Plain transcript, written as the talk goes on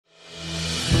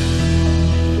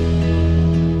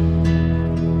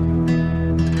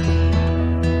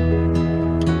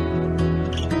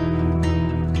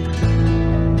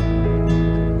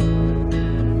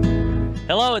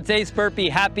Taste Burpee.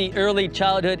 Happy Early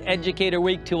Childhood Educator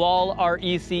Week to all our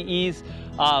ECEs.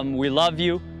 We love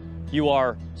you. You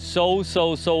are so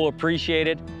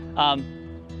appreciated.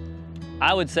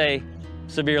 I would say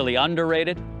severely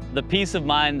underrated. The peace of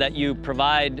mind that you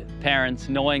provide parents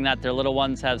knowing that their little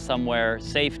ones have somewhere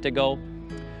safe to go,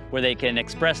 where they can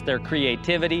express their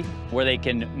creativity, where they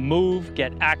can move,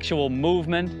 get actual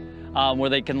movement, where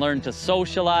they can learn to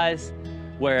socialize,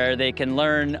 where they can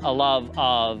learn a love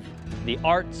of the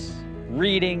arts,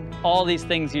 reading, all these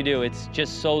things you do. It's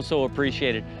just so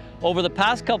appreciated. Over the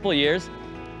past couple of years,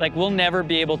 we'll never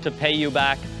be able to pay you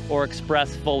back or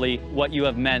express fully what you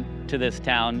have meant to this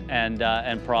town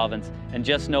and province. And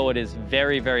just know it is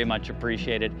very much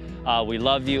appreciated. We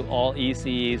love you, all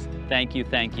ECEs. Thank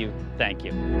you.